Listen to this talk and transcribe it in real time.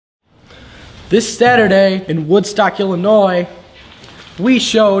This Saturday in Woodstock, Illinois, we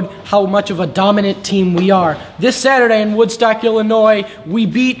showed how much of a dominant team we are. This Saturday in Woodstock, Illinois, we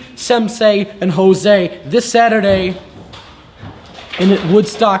beat Sem Sei and Jose. This Saturday in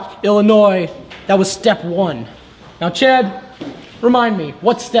Woodstock, Illinois, that was step one. Now, Chad, remind me,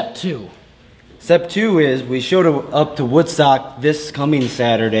 what's step two? Step 2 is we showed up to Woodstock this coming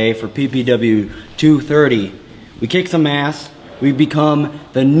Saturday for PPW 230. We kick some ass. We become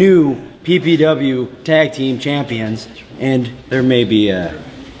the new PPW Tag Team Champions, and there may be a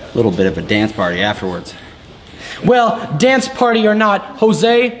little bit of a dance party afterwards. Well, dance party or not,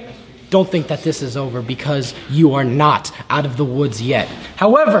 Jose, don't think that this is over because you are not out of the woods yet.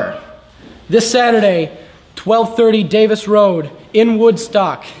 However, this Saturday, 12:30 Davis Road in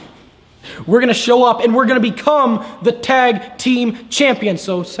Woodstock, we're going to show up and we're going to become the Tag Team Champions.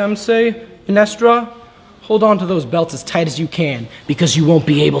 So, Sem Sei Iniestra, hold on to those belts as tight as you can because you won't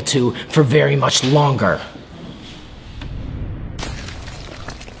be able to for very much longer.